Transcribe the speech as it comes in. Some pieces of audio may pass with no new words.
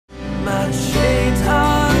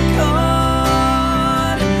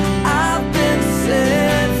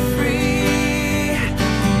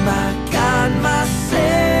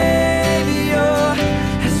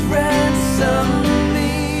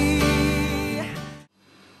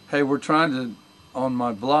Hey, we're trying to, on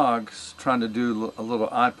my blogs, trying to do a little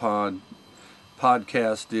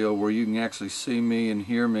podcast deal where you can actually see me and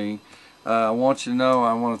hear me. I want you to know,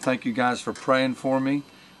 I want to thank you guys for praying for me.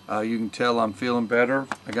 You can tell I'm feeling better.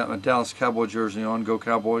 I got my Dallas Cowboy jersey on. Go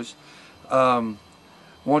Cowboys. I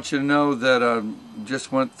want you to know that I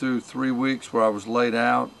just went through 3 weeks where I was laid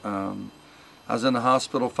out. I was in the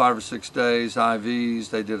hospital 5 or 6 days, IVs.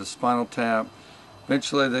 They did a spinal tap.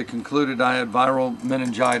 Eventually they concluded I had viral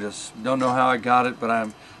meningitis. Don't know how I got it, but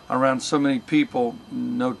I'm around so many people,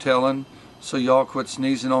 no telling. So y'all quit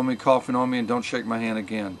sneezing on me, coughing on me, and don't shake my hand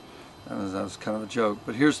again. That was kind of a joke.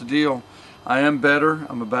 But here's the deal. I am better.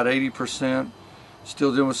 I'm about 80%.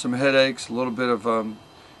 Still dealing with some headaches, a little bit of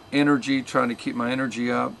energy, trying to keep my energy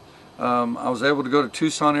up. I was able to go to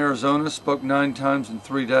Tucson, Arizona, spoke 9 times in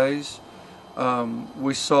 3 days.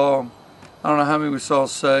 We saw, I don't know how many we saw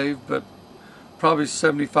saved, but probably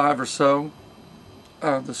 75 or so.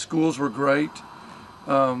 The schools were great.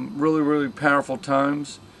 Really, really powerful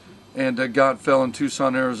times. And God fell in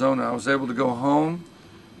Tucson, Arizona. I was able to go home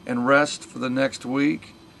and rest for the next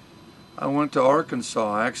week. I went to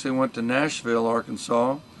Arkansas. I actually went to Nashville,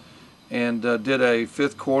 Arkansas, and did a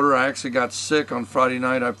 5th quarter. I actually got sick on Friday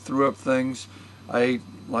night. I threw up things. I ate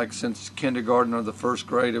like since kindergarten or the 1st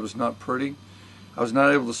grade. It was not pretty. I was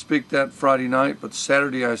not able to speak that Friday night, but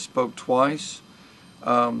Saturday I spoke twice.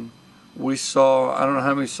 We saw, I don't know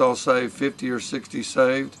how many saw saved, 50 or 60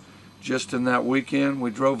 saved just in that weekend. We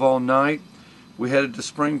drove all night. We headed to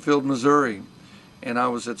Springfield, Missouri, and I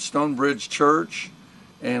was at Stonebridge Church,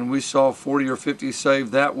 and we saw 40 or 50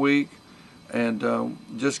 saved that week. And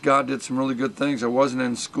just God did some really good things. I wasn't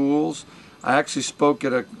in schools. I actually spoke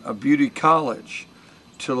at a beauty college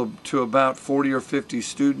to about 40 or 50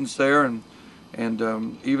 students there, and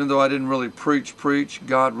even though I didn't really preach,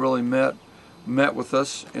 God really met with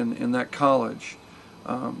us in that college.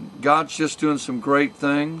 God's just doing some great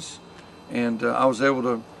things, and I was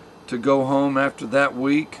able to go home after that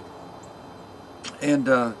week, and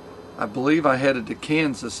I believe I headed to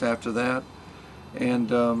Kansas after that,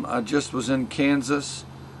 and I just was in Kansas.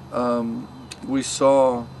 We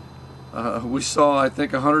saw I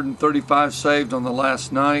think 135 saved on the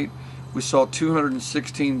last night. We saw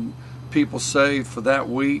 216 people saved for that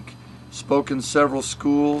week. Spoke in several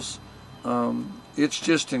schools. It's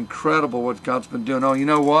just incredible what God's been doing. Oh, you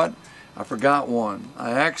know what? I forgot one.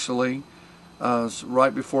 I actually,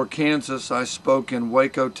 right before Kansas, I spoke in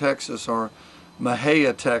Waco, Texas, or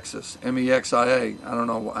Mexia, Texas, M-E-X-I-A. I don't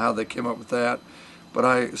know how they came up with that, but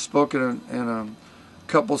I spoke in a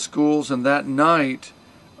couple schools, and that night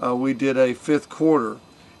we did a 5th quarter.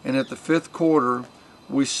 And at the 5th quarter,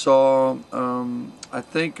 we saw, I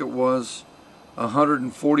think it was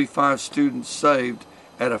 145 students saved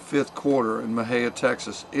at a 5th quarter in Mexia,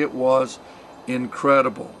 Texas. It was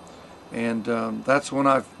incredible. And that's when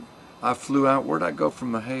I flew out. Where'd I go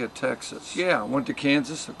from Mexia, Texas? Yeah, I went to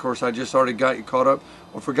Kansas. Of course, I just already got you caught up.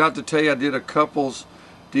 I forgot to tell you, I did a couples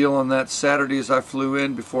deal on that Saturday as I flew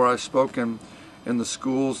in before I spoke in the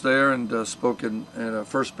schools there, and spoke at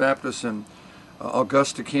First Baptist in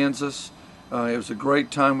Augusta, Kansas. It was a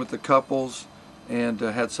great time with the couples, and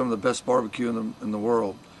had some of the best barbecue in the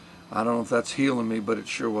world. I don't know if that's healing me, but it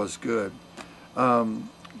sure was good.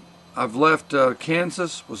 I've left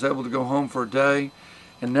Kansas, was able to go home for a day,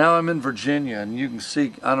 and now I'm in Virginia. And you can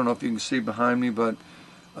see, I don't know if you can see behind me, but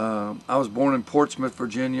I was born in Portsmouth,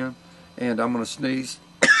 Virginia, and I'm going to sneeze.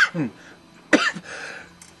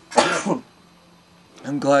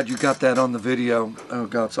 I'm glad you got that on the video. Oh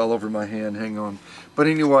God, it's all over my hand, hang on. But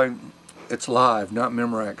anyway, it's live, not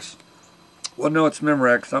Memorex. Well, no, it's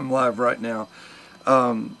Memorex. I'm live right now.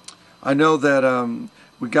 I know that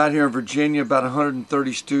we got here in Virginia, about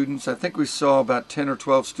 130 students. I think we saw about 10 or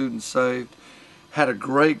 12 students saved. Had a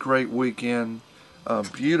great weekend.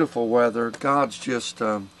 Beautiful weather. God's just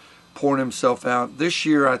pouring himself out. This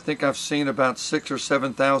year, I think I've seen about 6,000 or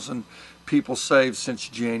 7,000 people saved since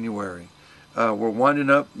January. We're winding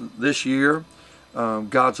up this year.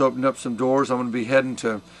 God's opened up some doors. I'm going to be heading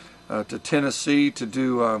to Tennessee to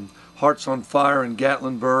do Hearts on Fire in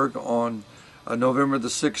Gatlinburg on November the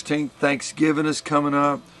 16th. Thanksgiving is coming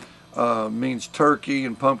up. Means turkey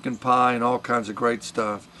and pumpkin pie and all kinds of great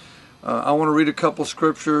stuff. I want to read a couple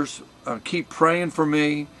scriptures. Keep praying for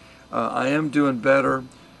me. I am doing better.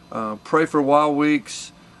 Pray for Wild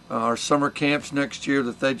Weeks, our summer camps next year,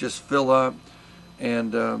 that they just fill up.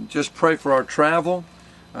 And just pray for our travel.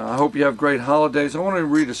 I hope you have great holidays. I want to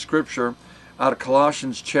read a scripture out of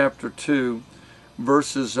Colossians chapter 2,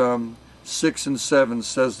 verses 6 and 7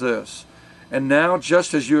 says this. And now,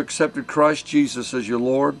 just as you accepted Christ Jesus as your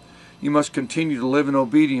Lord, you must continue to live in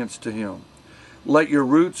obedience to Him. Let your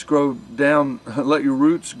roots grow down. Let your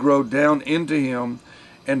roots grow down into Him,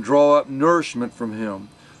 and draw up nourishment from Him.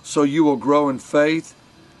 So you will grow in faith.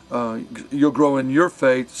 You'll grow in your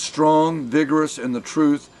faith, strong, vigorous in the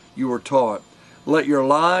truth you were taught. Let your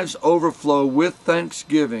lives overflow with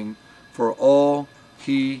thanksgiving for all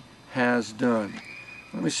He has done.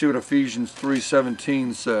 Let me see what Ephesians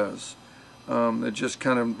 3:17 says. It just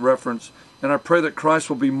kind of reference. And I pray that Christ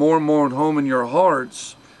will be more and more at home in your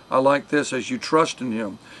hearts. I like this, as you trust in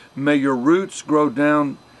Him. May your roots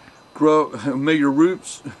may your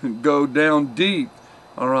roots go down deep.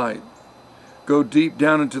 All right. Go deep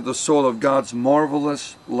down into the soil of God's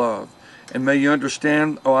marvelous love. And may you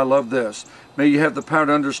understand, oh, I love this. May you have the power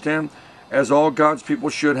to understand, as all God's people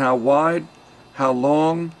should, how wide, how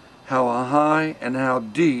long, how high, and how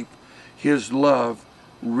deep His love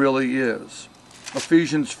really is.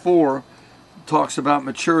 Ephesians 4 talks about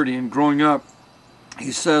maturity and growing up.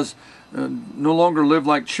 He says, no longer live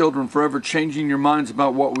like children, forever changing your minds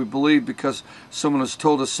about what we believe because someone has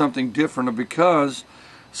told us something different, or because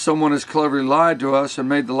someone has cleverly lied to us and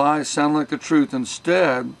made the lie sound like the truth.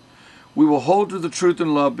 Instead, we will hold to the truth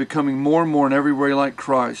in love, becoming more and more in every way like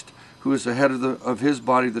Christ, who is the head of His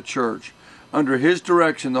body, the church. Under His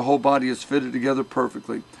direction, the whole body is fitted together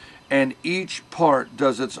perfectly, and each part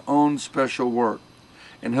does its own special work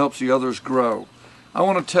and helps the others grow. I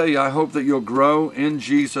want to tell you, I hope that you'll grow in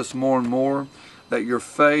Jesus more and more, that your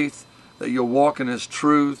faith, that you'll walk in His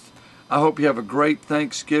truth. I hope you have a great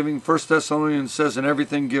Thanksgiving. 1 Thessalonians says, in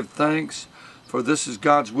everything give thanks, for this is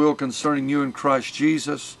God's will concerning you in Christ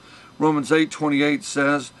Jesus. Romans 8:28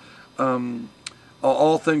 says,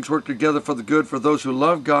 all things work together for the good for those who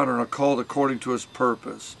love God and are called according to His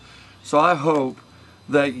purpose. So I hope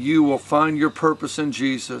that you will find your purpose in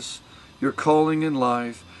Jesus, your calling in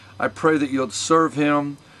life. I pray that you'll serve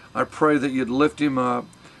Him. I pray that you'd lift Him up.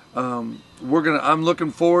 I'm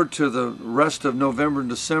looking forward to the rest of November and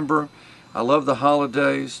December. I love the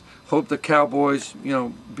holidays. Hope the Cowboys,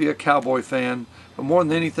 be a Cowboy fan. But more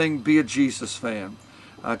than anything, be a Jesus fan.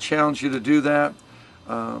 I challenge you to do that.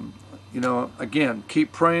 Again,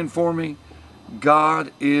 keep praying for me.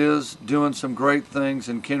 God is doing some great things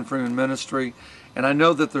in Ken Freeman Ministry. And I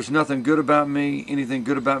know that there's nothing good about me. Anything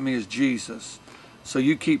good about me is Jesus. So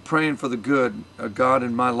you keep praying for the good of God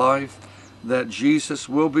in my life, that Jesus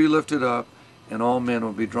will be lifted up and all men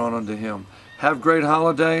will be drawn unto Him. Have great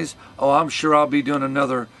holidays. Oh, I'm sure I'll be doing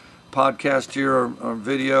another podcast here or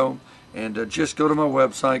video. And just go to my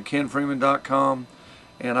website, kenfreeman.com.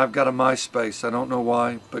 And I've got a MySpace. I don't know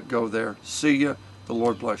why, but go there. See ya. The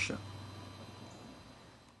Lord bless you.